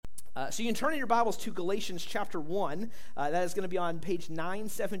So you can turn in your Bibles to Galatians chapter 1. That is going to be on page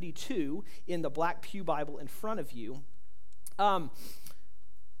 972 in the Black Pew Bible in front of you.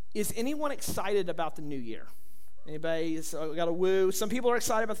 Is anyone excited about the new year? Anybody? So we got a woo. Some people are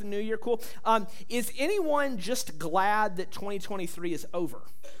excited about the new year. Cool. Is anyone just glad that 2023 is over?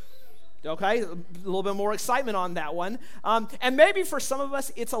 Okay, a little bit more excitement on that one. And maybe for some of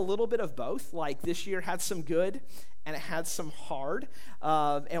us, it's a little bit of both. Like this year had some good and it had some hard.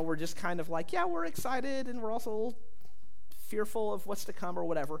 And we're just kind of like, yeah, we're excited and we're also a little fearful of what's to come or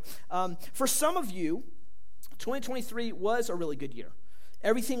whatever. For some of you, 2023 was a really good year.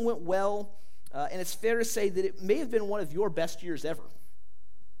 Everything went well, and it's fair to say that it may have been one of your best years ever.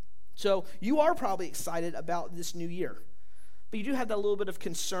 So you are probably excited about this new year. But you do have that little bit of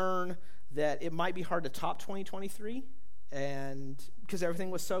concern that it might be hard to top 2023, and because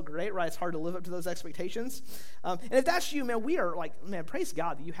everything was so great, right? It's hard to live up to those expectations. And if that's you, man, we are like, man, praise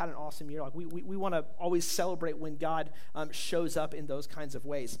God that you had an awesome year. Like we want to always celebrate when God shows up in those kinds of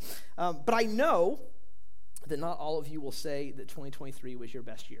ways. But I know that not all of you will say that 2023 was your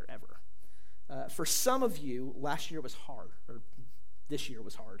best year ever. For some of you, last year was hard, or this year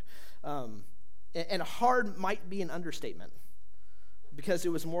was hard. And hard might be an understatement, because it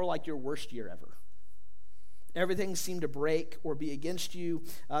was more like your worst year ever. Everything seemed to break or be against you.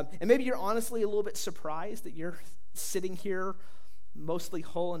 And maybe you're honestly a little bit surprised that you're sitting here mostly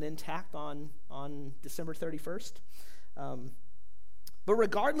whole and intact on December 31st. But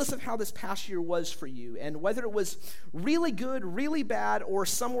regardless of how this past year was for you, and whether it was really good, really bad, or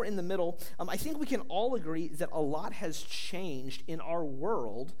somewhere in the middle, I think we can all agree that a lot has changed in our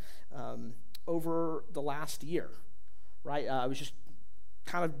world over the last year, right? I was just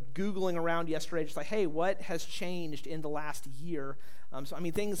kind of Googling around yesterday, just like, hey, what has changed in the last year? So, I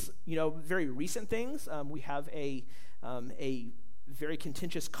mean, things, very recent things. We have a very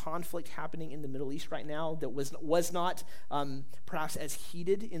contentious conflict happening in the Middle East right now that was not perhaps as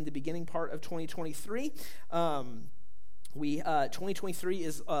heated in the beginning part of 2023. 2023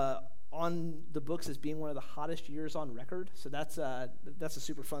 is on the books as being one of the hottest years on record. So that's a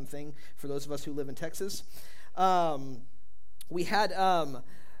super fun thing for those of us who live in Texas. We had,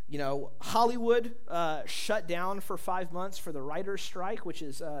 Hollywood shut down for 5 months for the writer's strike, which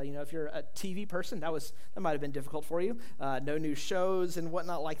is, if you're a TV person, that might have been difficult for you. No new shows and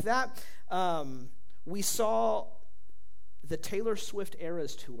whatnot like that. We saw the Taylor Swift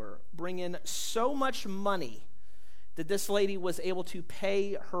Eras Tour bring in so much money that this lady was able to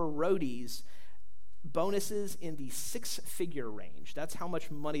pay her roadies bonuses in the six-figure range. That's how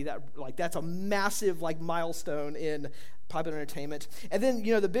much money that's a massive milestone in popular entertainment. And then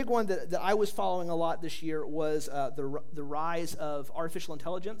the big one that I was following a lot this year was the rise of artificial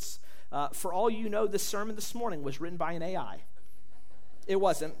intelligence. For all you know, this sermon this morning was written by an AI. It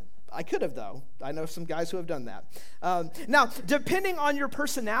wasn't. I could have, though. I know some guys who have done that. Now, depending on your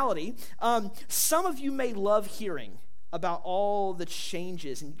personality, some of you may love hearing about all the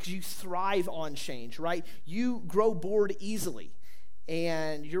changes, and you thrive on change, right? You grow bored easily,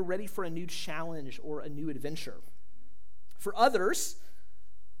 and you're ready for a new challenge or a new adventure. For others,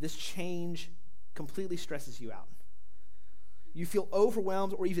 this change completely stresses you out. You feel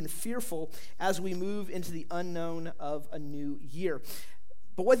overwhelmed or even fearful as we move into the unknown of a new year.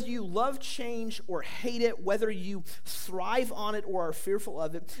 But whether you love change or hate it, whether you thrive on it or are fearful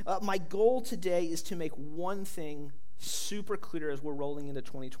of it, my goal today is to make one thing super clear as we're rolling into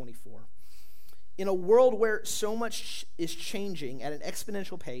 2024. In a world where so much is changing at an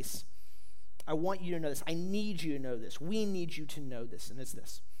exponential pace, I want you to know this. I need you to know this. We need you to know this, and it's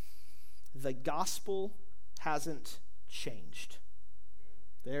this. The gospel hasn't changed.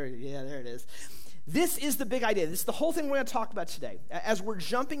 There it is. This is the big idea. This is the whole thing we're going to talk about today. As we're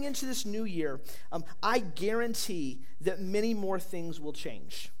jumping into this new year, I guarantee that many more things will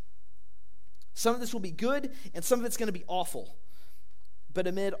change. Some of this will be good, and some of it's going to be awful. But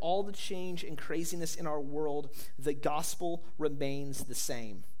amid all the change and craziness in our world, the gospel remains the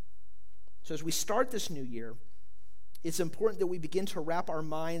same. So as we start this new year, it's important that we begin to wrap our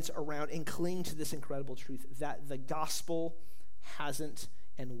minds around and cling to this incredible truth that the gospel hasn't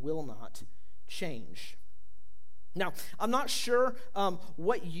and will not change. Now, I'm not sure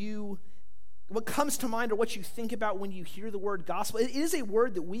what comes to mind or what you think about when you hear the word gospel. It is a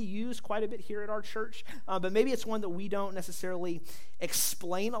word that we use quite a bit here at our church, but maybe it's one that we don't necessarily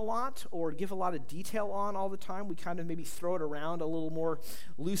explain a lot or give a lot of detail on all the time. We kind of maybe throw it around a little more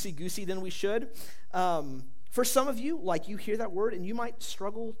loosey-goosey than we should. For some of you, you hear that word and you might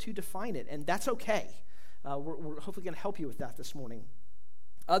struggle to define it, and that's okay. We're hopefully going to help you with that this morning.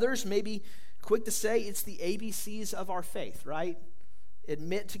 Others may be quick to say it's the ABCs of our faith, right?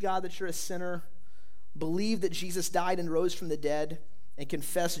 admit to God that you're a sinner, believe that Jesus died and rose from the dead, and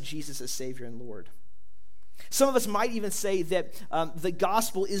confess Jesus as Savior and Lord. Some of us might even say that the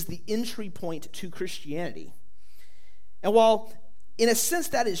gospel is the entry point to Christianity. And while in a sense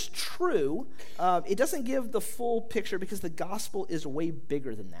that is true, it doesn't give the full picture because the gospel is way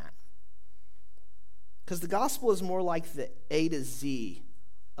bigger than that. Because the gospel is more like the A to Z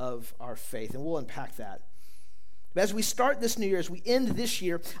of our faith, and we'll unpack that. But as we start this new year, as we end this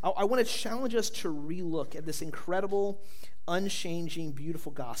year, I want to challenge us to relook at this incredible, unchanging,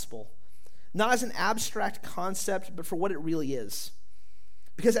 beautiful gospel. Not as an abstract concept, but for what it really is.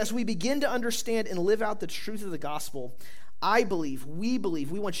 Because as we begin to understand and live out the truth of the gospel, we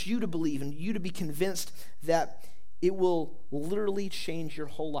want you to believe and you to be convinced that it will literally change your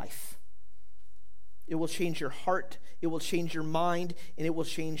whole life. It will change your heart, it will change your mind, and it will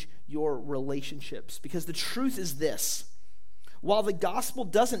change your relationships. Because the truth is this: while the gospel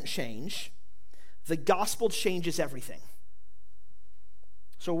doesn't change, the gospel changes everything.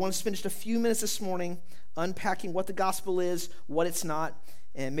 So I want to spend just a few minutes this morning unpacking what the gospel is, what it's not,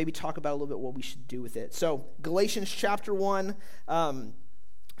 and maybe talk about a little bit what we should do with it. So Galatians chapter 1,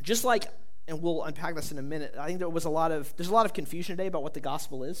 just like, and we'll unpack this in a minute, I think there's a lot of confusion today about what the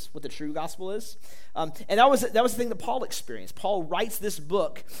gospel is, what the true gospel is. And that was the thing that Paul experienced. Paul writes this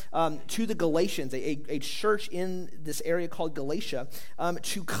book to the Galatians, a church in this area called Galatia,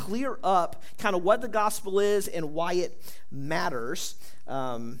 to clear up kind of what the gospel is and why it matters.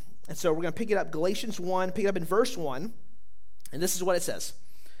 And so we're going to pick it up, Galatians 1, pick it up in verse 1, and this is what it says.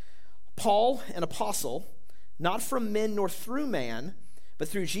 Paul, an apostle, not from men nor through man, but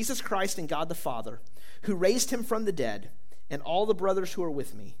through Jesus Christ and God the Father, who raised him from the dead, and all the brothers who are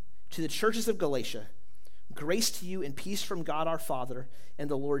with me, to the churches of Galatia, grace to you and peace from God our Father and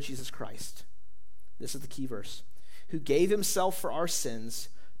the Lord Jesus Christ. This is the key verse. Who gave himself for our sins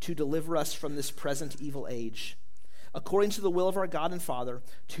to deliver us from this present evil age, according to the will of our God and Father,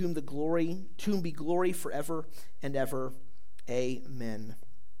 to whom be glory forever and ever. Amen.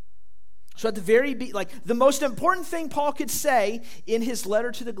 So at the very the most important thing Paul could say in his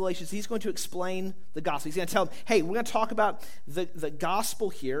letter to the Galatians, he's going to explain the gospel. He's going to tell them, hey, we're going to talk about the gospel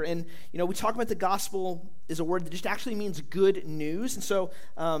here. And, we talk about the gospel is a word that just actually means good news. And so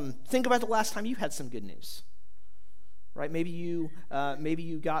think about the last time you had some good news, right? Maybe you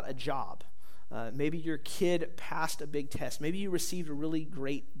got a job. Maybe your kid passed a big test. Maybe you received a really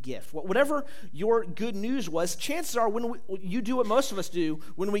great gift. Whatever your good news was, chances are you do what most of us do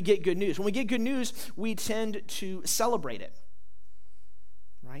when we get good news. When we get good news, we tend to celebrate it,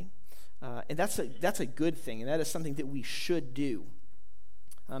 right? And that's a good thing, and that is something that we should do.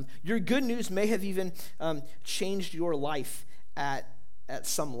 Your good news may have even changed your life at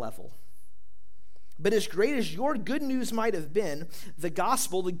some level. But as great as your good news might have been, the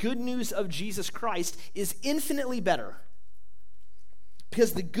gospel, the good news of Jesus Christ, is infinitely better.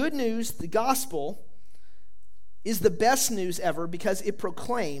 Because the good news, the gospel, is the best news ever because it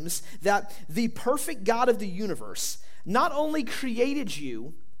proclaims that the perfect God of the universe not only created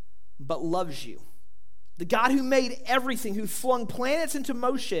you, but loves you. The God who made everything, who flung planets into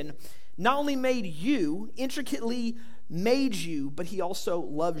motion, not only made you, intricately made you, but he also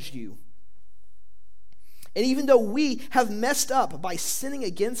loves you. And even though we have messed up by sinning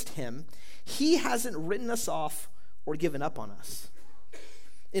against him, he hasn't written us off or given up on us.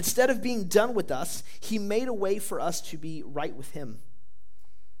 Instead of being done with us, he made a way for us to be right with him.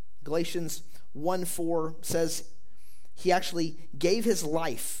 Galatians 1:4 says he actually gave his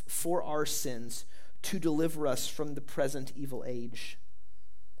life for our sins to deliver us from the present evil age.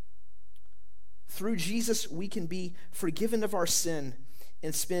 Through Jesus, we can be forgiven of our sin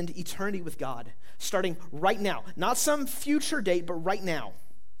and spend eternity with God, starting right now. Not some future date, but right now.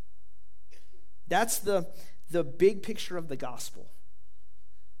 That's the big picture of the gospel.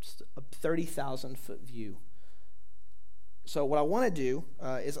 Just a 30,000-foot view. So what I want to do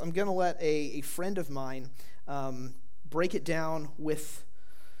is I'm going to let a friend of mine break it down with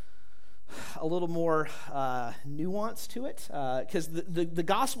a little more nuance to it, because the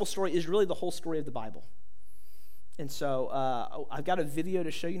gospel story is really the whole story of the Bible. And so I've got a video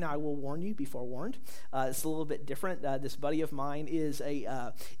to show you now. I will warn you, be forewarned. It's a little bit different. This buddy of mine is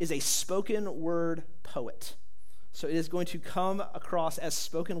a spoken word poet. So it is going to come across as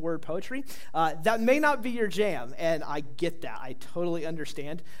spoken word poetry. That may not be your jam, and I get that. I totally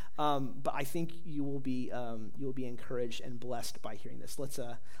understand. But I think you will be encouraged and blessed by hearing this. Let's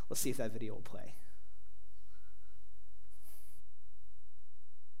see if that video will play.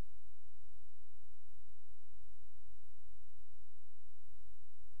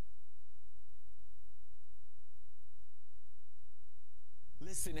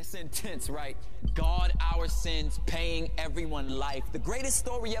 Listen, it's intense, right? God, our sins, paying everyone life. The greatest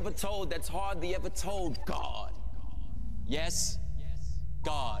story ever told that's hardly ever told. God. Yes,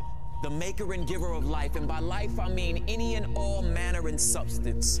 God, the maker and giver of life. And by life, I mean any and all manner and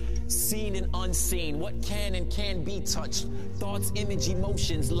substance, seen and unseen, what can and can be touched, thoughts, image,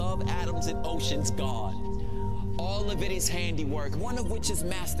 emotions, love, atoms, and oceans. God. All of it is handiwork, one of which is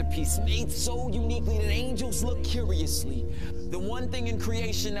masterpiece, made so uniquely that angels look curiously. The one thing in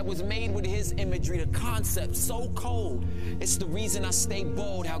creation that was made with his imagery, the concept so cold. It's the reason I stay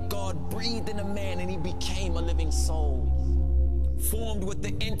bold, how God breathed in a man and he became a living soul. Formed with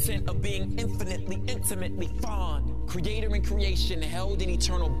the intent of being infinitely, intimately fond. Creator and creation held an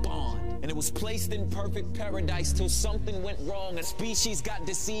eternal bond. And it was placed in perfect paradise till something went wrong. A species got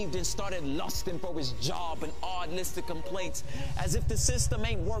deceived and started lusting for his job. An odd list of complaints, as if the system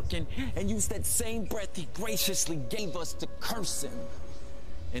ain't working. And used that same breath he graciously gave us to curse him.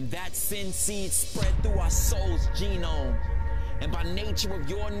 And that sin seed spread through our soul's genome. And by nature of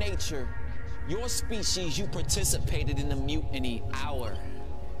your nature, your species, you participated in the mutiny. Our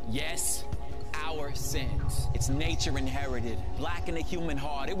sins. It's nature inherited. Black in the human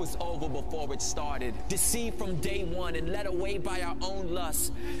heart. It was over before it started. Deceived from day one and led away by our own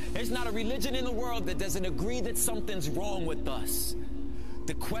lusts. There's not a religion in the world that doesn't agree that something's wrong with us.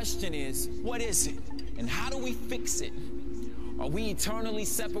 The question is, what is it? And how do we fix it? Are we eternally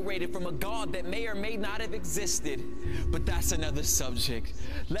separated from a God that may or may not have existed? But that's another subject.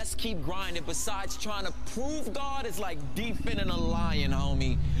 Let's keep grinding. Besides, trying to prove God is like defending a lion,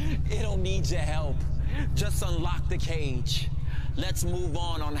 homie. It don't need your help. Just unlock the cage. Let's move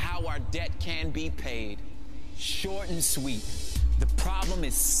on how our debt can be paid. Short and sweet. The problem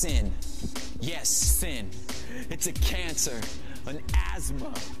is sin. Yes, sin. It's a cancer, an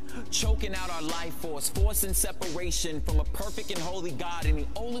asthma, choking out our life force, forcing separation from a perfect and holy God. And the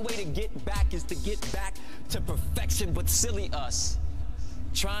only way to get back is to get back to perfection. But silly us,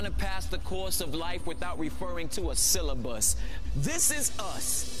 trying to pass the course of life without referring to a syllabus. This is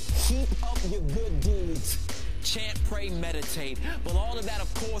us. Keep up your good deeds. Chant, pray, meditate. But all of that,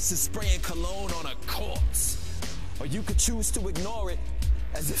 of course, is spraying cologne on a corpse. Or you could choose to ignore it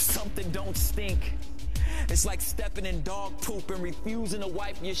as if something don't stink. It's like stepping in dog poop and refusing to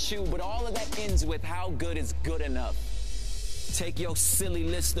wipe your shoe, but all of that ends with how good is good enough. Take your silly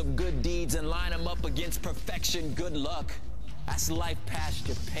list of good deeds and line them up against perfection. Good luck. That's life past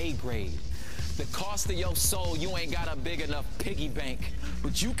your pay grade. The cost of your soul, you ain't got a big enough piggy bank,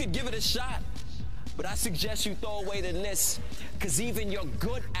 but you could give it a shot. But I suggest you throw away the list, because even your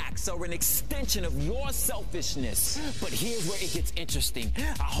good acts are an extension of your selfishness. But here's where it gets interesting.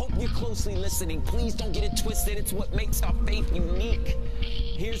 I hope you're closely listening. Please don't get it twisted. It's what makes our faith unique.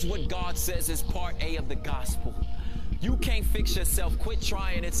 Here's what God says is part A of the gospel. You can't fix yourself. Quit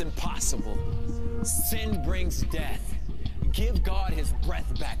trying. It's impossible. Sin brings death. Give God his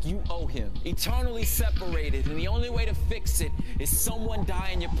breath back. You owe him. Eternally separated. And the only way to fix it is someone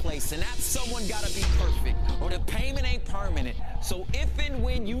die in your place. And that someone gotta be perfect, or the payment ain't permanent. So if and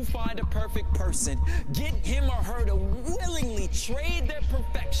when you find a perfect person, get him or her to willingly trade their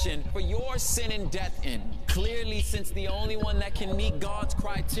perfection for your sin and death in. Clearly, since the only one that can meet God's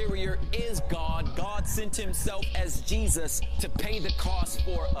criteria is God, God sent himself as Jesus to pay the cost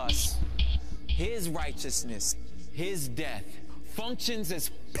for us. His righteousness, his death, functions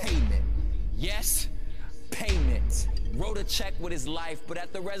as payment. Yes, payment. Wrote a check with his life, but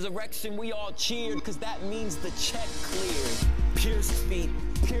at the resurrection we all cheered, because that means the check cleared. Pierced feet,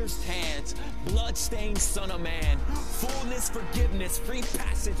 pierced hands, blood-stained son of man, fullness, forgiveness, free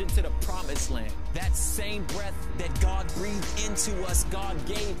passage into the promised land. That same breath that God breathed into us, God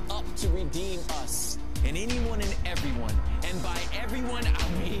gave up to redeem us. And anyone and everyone, and by everyone I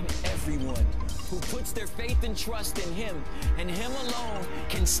mean everyone, who puts their faith and trust in him and him alone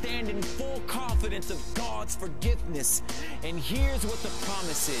can stand in full confidence of God's forgiveness. And here's what the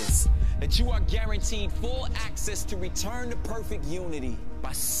promise is: that you are guaranteed full access to return to perfect unity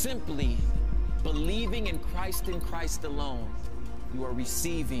by simply believing in Christ and Christ alone. You are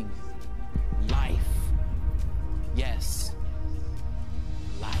receiving life. Yes,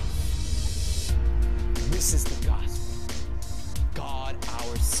 life. This is the gospel. God,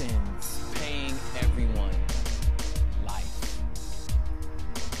 our sins, paying everyone life.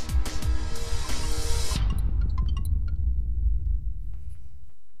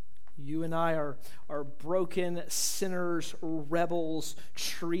 You and I are broken sinners, rebels,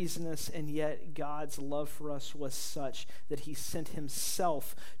 treasonous, and yet God's love for us was such that he sent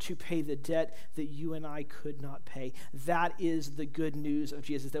himself to pay the debt that you and I could not pay. That is the good news of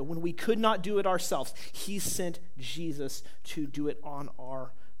Jesus, that when we could not do it ourselves, he sent Jesus to do it on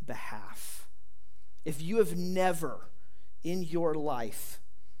our behalf. If you have never in your life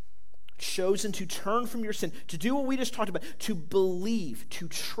chosen to turn from your sin, to do what we just talked about, to believe, to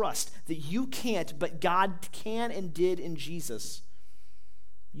trust that you can't, but God can and did in Jesus,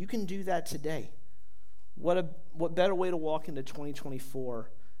 you can do that today. What better way to walk into 2024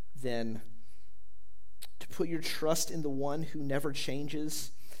 than to put your trust in the one who never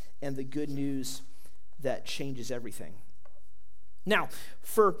changes and the good news that changes everything. Now,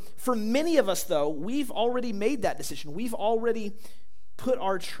 for many of us, though, we've already made that decision. We've already put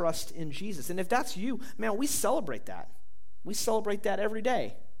our trust in Jesus. And if that's you, man, we celebrate that. We celebrate that every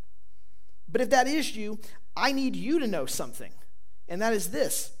day. But if that is you, I need you to know something. And that is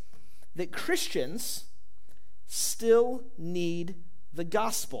this, that Christians still need the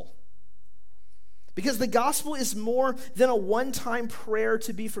gospel. Because the gospel is more than a one-time prayer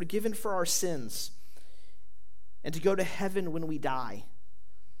to be forgiven for our sins and to go to heaven when we die.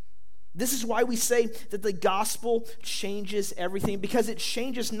 This is why we say that the gospel changes everything, because it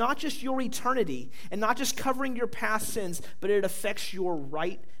changes not just your eternity and not just covering your past sins, but it affects your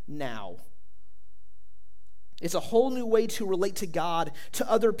right now. It's a whole new way to relate to God, to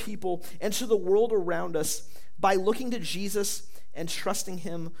other people, and to the world around us by looking to Jesus and trusting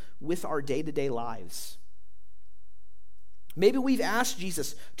him with our day-to-day lives. Maybe we've asked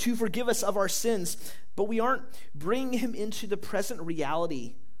Jesus to forgive us of our sins, but we aren't bringing him into the present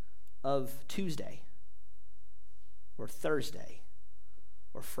reality of Tuesday or Thursday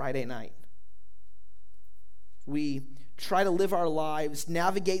or Friday night. We try to live our lives,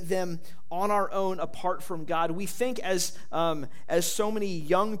 navigate them on our own apart from God. We think, as so many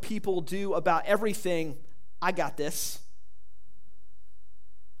young people do about everything, I got this.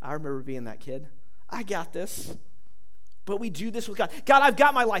 I remember being that kid. I got this. But we do this with God. God, I've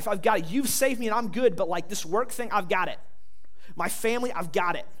got my life. I've got it. You've saved me and I'm good. But like this work thing, I've got it. My family, I've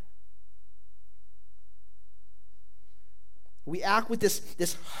got it. We act with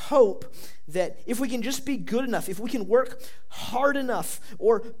this hope that if we can just be good enough, if we can work hard enough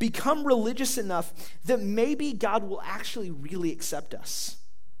or become religious enough, that maybe God will actually really accept us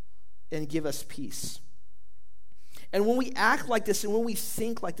and give us peace. And when we act like this and when we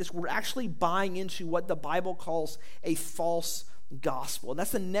think like this, we're actually buying into what the Bible calls a false gospel. And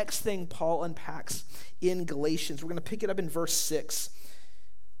that's the next thing Paul unpacks in Galatians. We're going to pick it up in verse 6.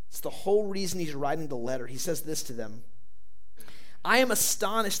 It's the whole reason he's writing the letter. He says this to them: I am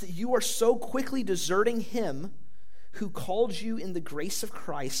astonished that you are so quickly deserting him who called you in the grace of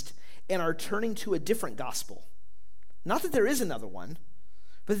Christ and are turning to a different gospel. Not that there is another one,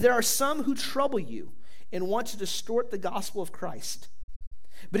 but there are some who trouble you and want to distort the gospel of Christ.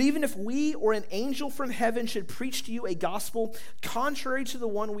 But even if we or an angel from heaven should preach to you a gospel contrary to the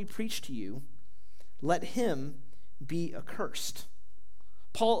one we preach to you, let him be accursed.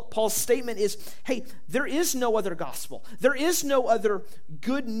 Paul's statement is, hey, there is no other gospel. There is no other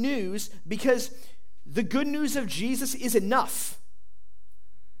good news because the good news of Jesus is enough.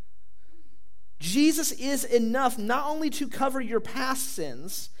 Jesus is enough not only to cover your past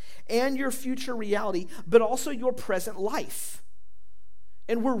sins and your future reality, but also your present life.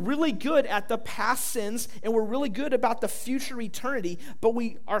 And we're really good at the past sins, and we're really good about the future eternity, but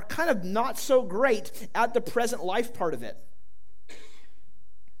we are kind of not so great at the present life part of it.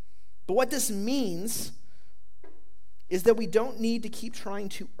 But what this means is that we don't need to keep trying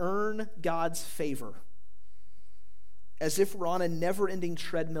to earn God's favor as if we're on a never-ending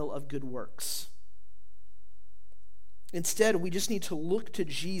treadmill of good works. Instead, we just need to look to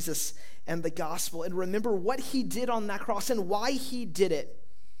Jesus and the gospel and remember what he did on that cross and why he did it.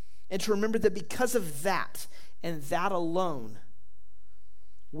 And to remember that because of that and that alone,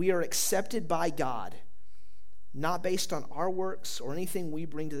 we are accepted by God, not based on our works or anything we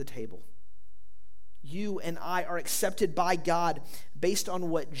bring to the table. You and I are accepted by God based on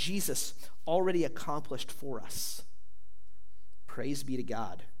what Jesus already accomplished for us. Praise be to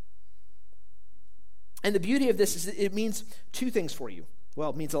God. And the beauty of this is that it means two things for you. Well,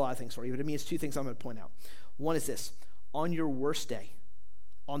 it means a lot of things for you, but it means two things I'm going to point out. One is this: on your worst day,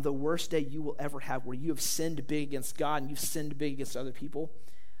 on the worst day you will ever have, where you have sinned big against God and you've sinned big against other people,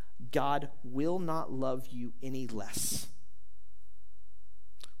 God will not love you any less.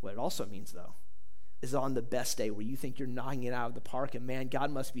 What it also means, though, is on the best day where you think you're knocking it out of the park and, man, God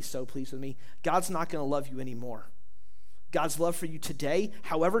must be so pleased with me, God's not going to love you anymore. God's love for you today,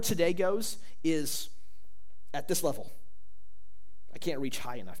 however today goes, is at this level. I can't reach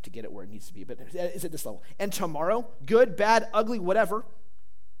high enough to get it where it needs to be, but it's at this level. And tomorrow, good, bad, ugly, whatever,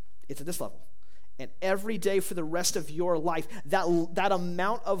 it's at this level. And every day for the rest of your life, that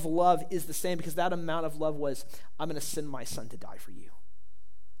amount of love is the same, because that amount of love was, I'm going to send my son to die for you.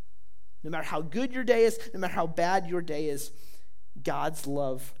 No matter how good your day is, no matter how bad your day is, God's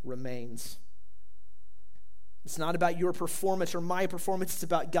love remains. It's not about your performance or my performance. It's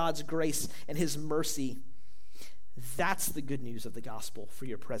about God's grace and his mercy. That's the good news of the gospel for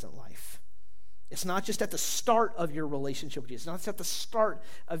your present life. It's not just at the start of your relationship with Jesus. It's not just at the start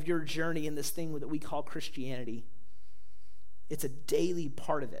of your journey in this thing that we call Christianity. It's a daily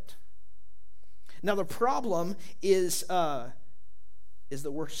part of it. Now, the problem is that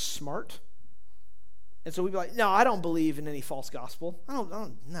we're smart. And so we'd be like, no, I don't believe in any false gospel.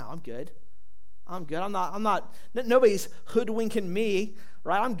 No, I'm good. I'm not, nobody's hoodwinking me,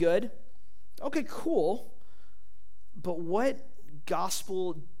 right? I'm good. Okay, cool. But what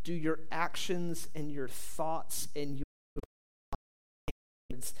gospel do your actions and your thoughts and your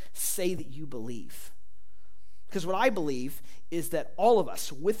say that you believe? Because what I believe is that all of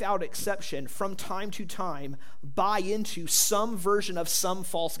us, without exception, from time to time, buy into some version of some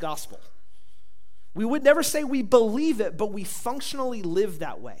false gospel. We would never say we believe it, but we functionally live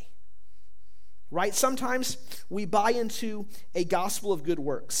that way. Right? Sometimes we buy into a gospel of good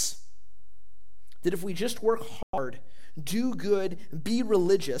works. That if we just work hard, do good, be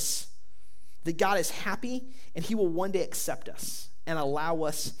religious, that God is happy and he will one day accept us and allow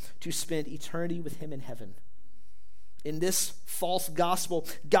us to spend eternity with him in heaven. In this false gospel,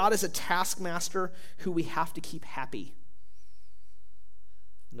 God is a taskmaster who we have to keep happy.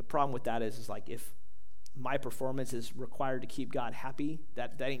 And the problem with that is like, if my performance is required to keep God happy,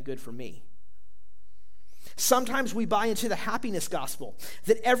 that ain't good for me. Sometimes we buy into the happiness gospel,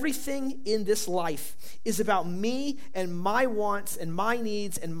 that everything in this life is about me and my wants and my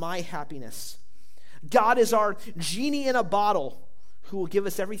needs and my happiness. God is our genie in a bottle who will give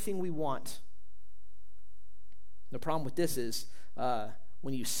us everything we want. The problem with this is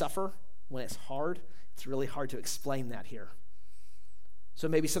when you suffer, when it's hard, it's really hard to explain that here. So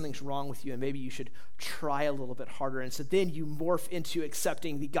maybe something's wrong with you and maybe you should try a little bit harder. And so then you morph into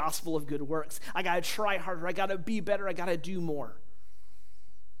accepting the gospel of good works. I got to try harder. I got to be better. I got to do more.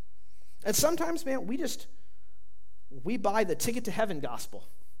 And sometimes, man, we buy the ticket to heaven gospel.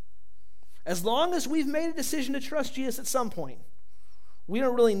 As long as we've made a decision to trust Jesus at some point, we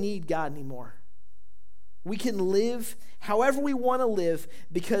don't really need God anymore. We can live however we want to live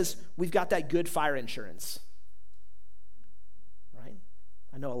because we've got that good fire insurance.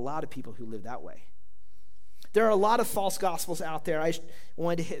 I know a lot of people who live that way. There are a lot of false gospels out there. I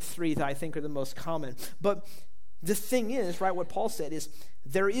wanted to hit 3 that I think are the most common. But the thing is, right, what Paul said is,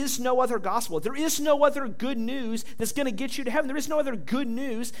 there is no other gospel. There is no other good news that's going to get you to heaven. There is no other good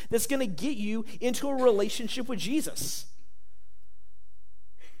news that's going to get you into a relationship with Jesus.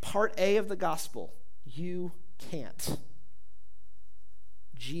 Part A of the gospel, you can't.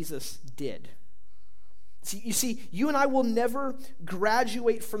 Jesus did. You see, you and I will never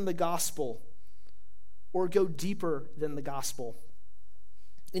graduate from the gospel or go deeper than the gospel.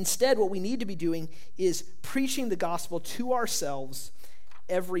 Instead, what we need to be doing is preaching the gospel to ourselves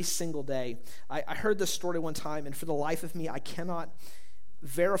every single day. I heard this story one time, and for the life of me, I cannot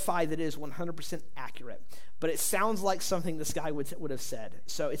verify that it is 100% accurate. But it sounds like something this guy would have said.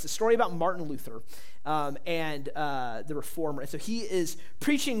 So it's a story about Martin Luther and the Reformer. And so he is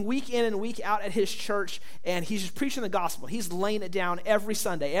preaching week in and week out at his church, and he's just preaching the gospel. He's laying it down every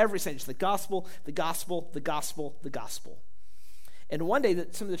Sunday, just the gospel, the gospel, the gospel, the gospel. And one day,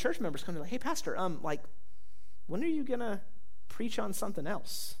 some of the church members come to like, hey, pastor, when are you going to preach on something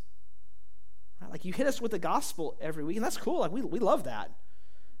else? Right? Like, you hit us with the gospel every week, and that's cool. Like, we love that.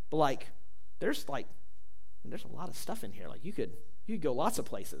 But there's a lot of stuff in here. Like, you could go lots of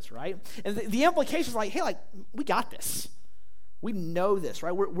places, right? And the implication is like, hey, we got this. We know this,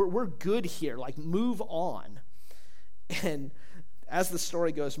 right? We're good here. Like, move on. And as the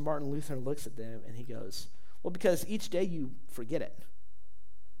story goes, Martin Luther looks at them and he goes, well, because each day you forget it.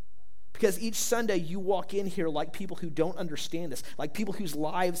 Because each Sunday you walk in here like people who don't understand this, like people whose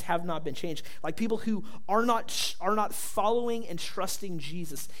lives have not been changed, like people who are not following and trusting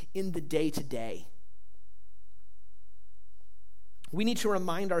Jesus in the day-to-day. We need to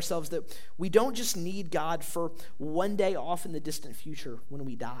remind ourselves that we don't just need God for one day off in the distant future when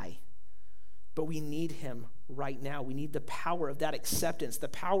we die, but we need him right now. We need the power of that acceptance, the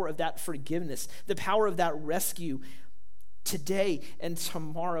power of that forgiveness, the power of that rescue today and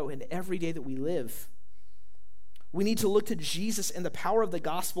tomorrow and every day that we live. We need to look to Jesus and the power of the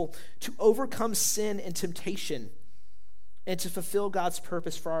gospel to overcome sin and temptation and to fulfill God's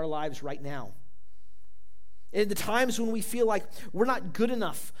purpose for our lives right now. In the times when we feel like we're not good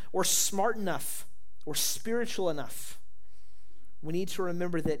enough or smart enough or spiritual enough, we need to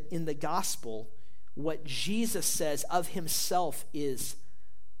remember that in the gospel, what Jesus says of himself is,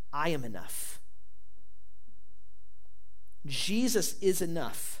 I am enough. Jesus is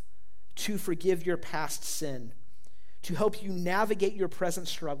enough to forgive your past sin, to help you navigate your present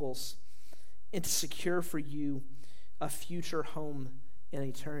struggles, and to secure for you a future home in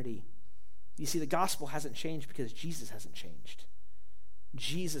eternity. You see, the gospel hasn't changed because Jesus hasn't changed.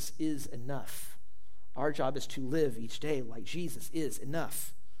 Jesus is enough. Our job is to live each day like Jesus is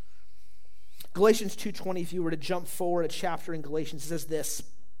enough. Galatians 2:20, if you were to jump forward a chapter in Galatians, it says this,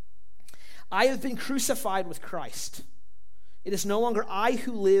 I have been crucified with Christ. It is no longer I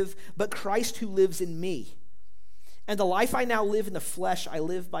who live, but Christ who lives in me. And the life I now live in the flesh, I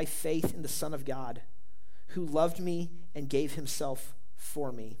live by faith in the Son of God, who loved me and gave himself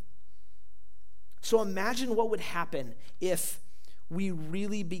for me. So imagine what would happen if we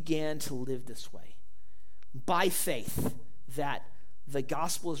really began to live this way, by faith, that the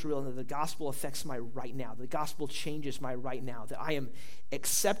gospel is real and that the gospel affects my right now. The gospel changes my right now, that I am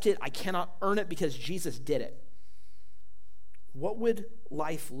accepted. I cannot earn it because Jesus did it. What would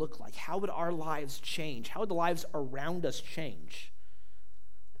life look like? How would our lives change? How would the lives around us change?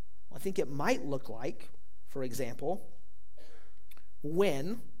 Well, I think it might look like, for example,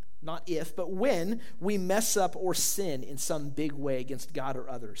 when, not if, but when we mess up or sin in some big way against God or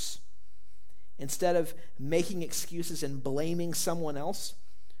others. Instead of making excuses and blaming someone else,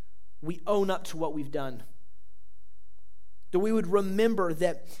 we own up to what we've done. That we would remember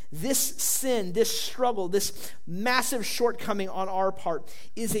that this sin, this struggle, this massive shortcoming on our part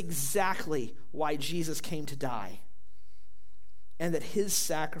is exactly why Jesus came to die. And that his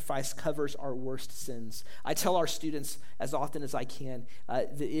sacrifice covers our worst sins. I tell our students as often as I can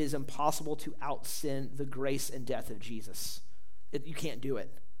that it is impossible to out-sin the grace and death of Jesus. You can't do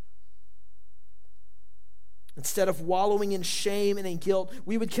it. Instead of wallowing in shame and in guilt,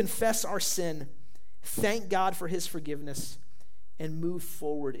 we would confess our sin, thank God for his forgiveness, and move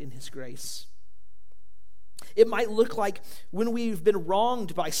forward in his grace. It might look like when we've been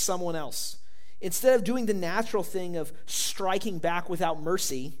wronged by someone else, instead of doing the natural thing of striking back without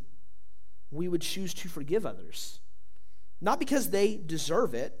mercy, we would choose to forgive others. Not because they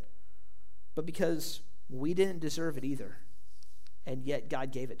deserve it, but because we didn't deserve it either, and yet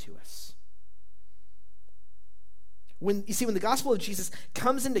God gave it to us. When the gospel of Jesus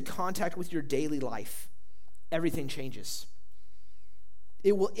comes into contact with your daily life, everything changes.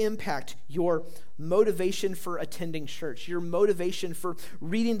 It will impact your motivation for attending church, your motivation for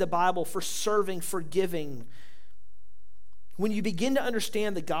reading the Bible, for serving, for giving. When you begin to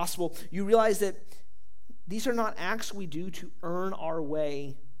understand the gospel, you realize that these are not acts we do to earn our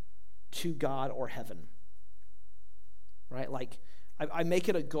way to God or heaven. Right? Like, I make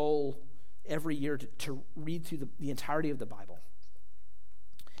it a goal every year to read through the entirety of the Bible.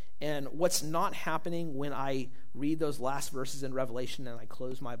 And what's not happening when I read those last verses in Revelation and I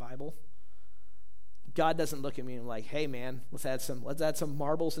close my Bible, God doesn't look at me and like, hey man, let's add some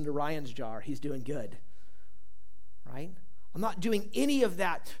marbles into Ryan's jar. He's doing good. Right? I'm not doing any of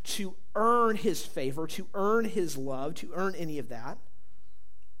that to earn his favor, to earn his love, to earn any of that.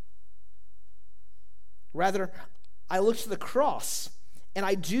 Rather, I look to the cross and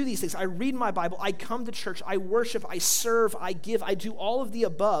I do these things. I read my Bible. I come to church. I worship. I serve. I give. I do all of the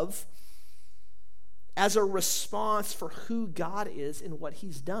above as a response for who God is and what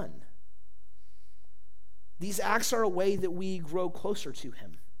he's done. These acts are a way that we grow closer to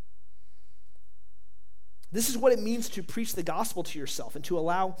him. This is what it means to preach the gospel to yourself and to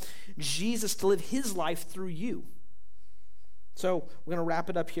allow Jesus to live his life through you. So we're going to wrap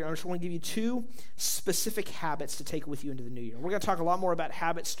it up here. I just want to give you 2 specific habits to take with you into the new year. We're going to talk a lot more about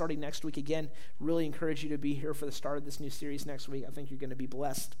habits starting next week. Again, really encourage you to be here for the start of this new series next week. I think you're going to be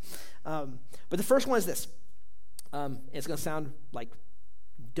blessed. But the first one is this. It's going to sound like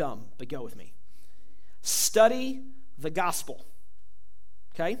dumb, but go with me. Study the gospel.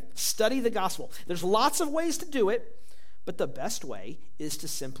 Okay? Study the gospel. There's lots of ways to do it, but the best way is to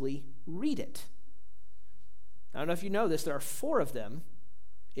simply read it. I don't know if you know this, there are 4 of them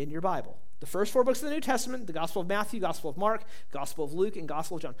in your Bible. The first 4 books of the New Testament, the Gospel of Matthew, Gospel of Mark, Gospel of Luke, and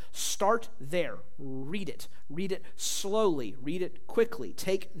Gospel of John. Start there. Read it. Read it slowly. Read it quickly.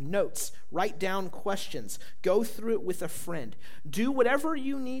 Take notes. Write down questions. Go through it with a friend. Do whatever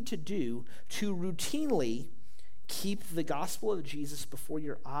you need to do to routinely keep the gospel of Jesus before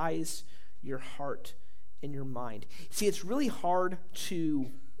your eyes, your heart, and your mind. See, it's really hard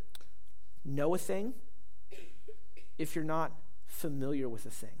to know a thing if you're not familiar with a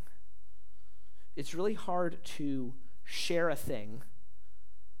thing. It's really hard to share a thing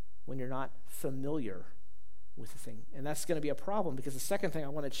when you're not familiar with a thing. And that's going to be a problem, because the second thing I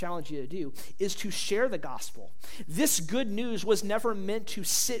want to challenge you to do is to share the gospel. This good news was never meant to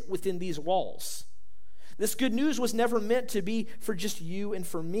sit within these walls. This good news was never meant to be for just you and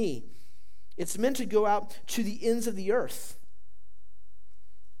for me. It's meant to go out to the ends of the earth.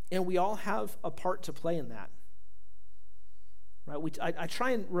 And we all have a part to play in that. Right? I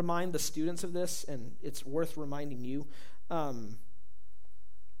try and remind the students of this, and it's worth reminding you.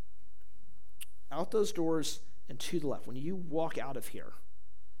 Out those doors and to the left, when you walk out of here,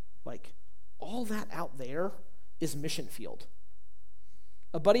 like, all that out there is mission field.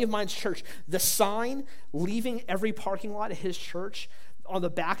 A buddy of mine's church, the sign leaving every parking lot at his church, on the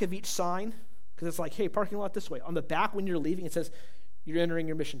back of each sign, because it's like, hey, parking lot this way. On the back, when you're leaving, it says, you're entering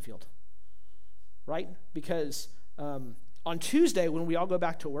your mission field. Right? Because on Tuesday, when we all go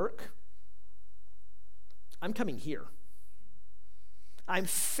back to work, I'm coming here. I'm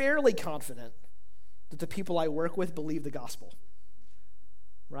fairly confident that the people I work with believe the gospel,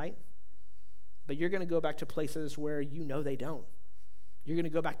 right? But you're going to go back to places where you know they don't. You're going to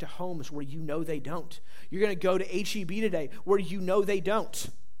go back to homes where you know they don't. You're going to go to HEB today where you know they don't,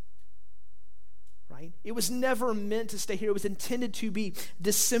 right? It was never meant to stay here. It was intended to be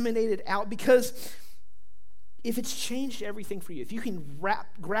disseminated out, because if it's changed everything for you, if you can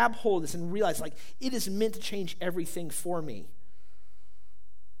grab hold of this and realize, like, it is meant to change everything for me,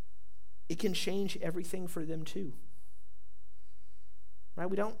 it can change everything for them too. Right?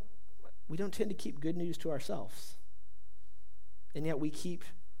 We don't tend to keep good news to ourselves. And yet we keep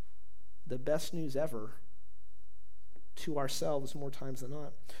the best news ever to ourselves more times than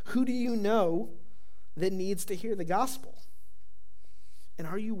not. Who do you know that needs to hear the gospel? And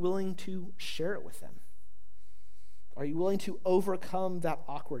are you willing to share it with them? Are you willing to overcome that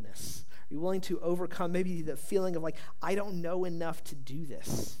awkwardness? Are you willing to overcome maybe the feeling of, like, I don't know enough to do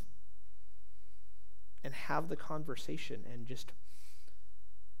this? And have the conversation and just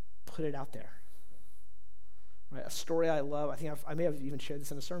put it out there. Right? A story I love, I think I may have even shared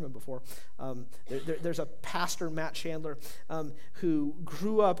this in a sermon before. There's a pastor, Matt Chandler, who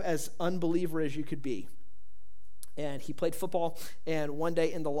grew up as unbeliever as you could be. And he played football, and one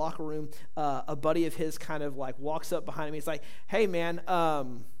day in the locker room, a buddy of his kind of like walks up behind him. He's like, hey man,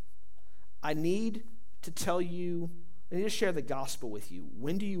 I need to share the gospel with you.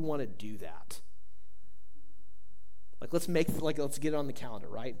 When do you want to do that? Let's get it on the calendar,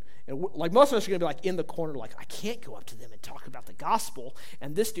 right? And most of us are going to be like in the corner, like, I can't go up to them and talk about the gospel.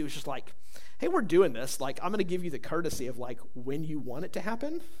 And this dude's just like, hey, we're doing this. Like, I'm going to give you the courtesy of, like, when you want it to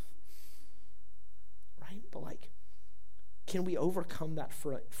happen. Right? But, like, can we overcome that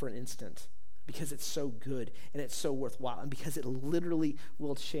for an instant? Because it's so good and it's so worthwhile, and because it literally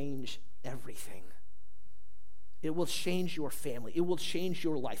will change everything. It will change your family. It will change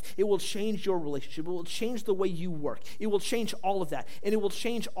your life. It will change your relationship. It will change the way you work. It will change all of that. And it will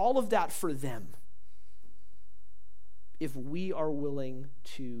change all of that for them if we are willing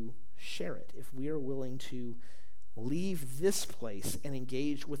to share it, if we are willing to leave this place and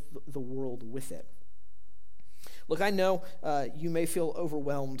engage with the world with it. Look, I know you may feel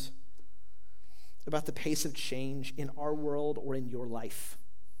overwhelmed about the pace of change in our world or in your life.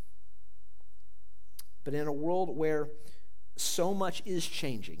 But in a world where so much is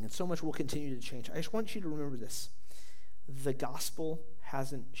changing and so much will continue to change, I just want you to remember this. The gospel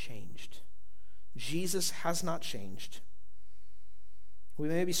hasn't changed. Jesus has not changed. We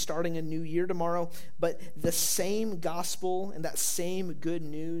may be starting a new year tomorrow, but the same gospel and that same good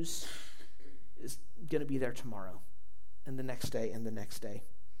news is going to be there tomorrow and the next day and the next day.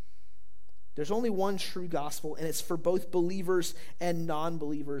 There's only one true gospel, and it's for both believers and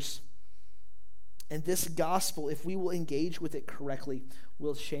non-believers. And this gospel, if we will engage with it correctly,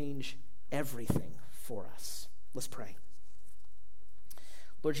 will change everything for us. Let's pray.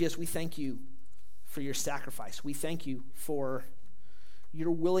 Lord Jesus, we thank you for your sacrifice. We thank you for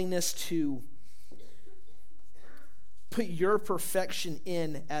your willingness to put your perfection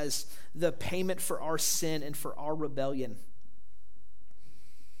in as the payment for our sin and for our rebellion.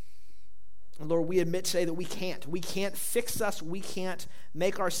 And Lord, we admit today that we can't fix us. We can't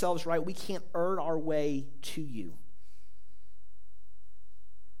make ourselves right. We can't earn our way to you.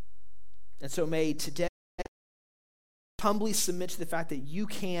 And so may today humbly submit to the fact that you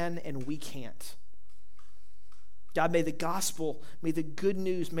can and we can't. God, may the gospel, may the good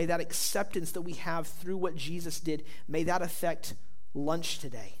news, may that acceptance that we have through what Jesus did, may that affect lunch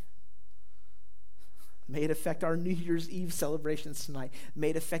today. May it affect our New Year's Eve celebrations tonight. May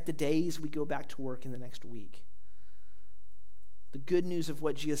it affect the days we go back to work in the next week. The good news of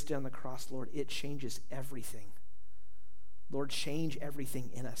what Jesus did on the cross, Lord, it changes everything. Lord, change everything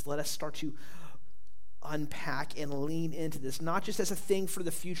in us. Let us start to unpack and lean into this, not just as a thing for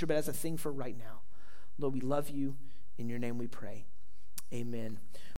the future, but as a thing for right now. Lord, we love you. In your name we pray. Amen.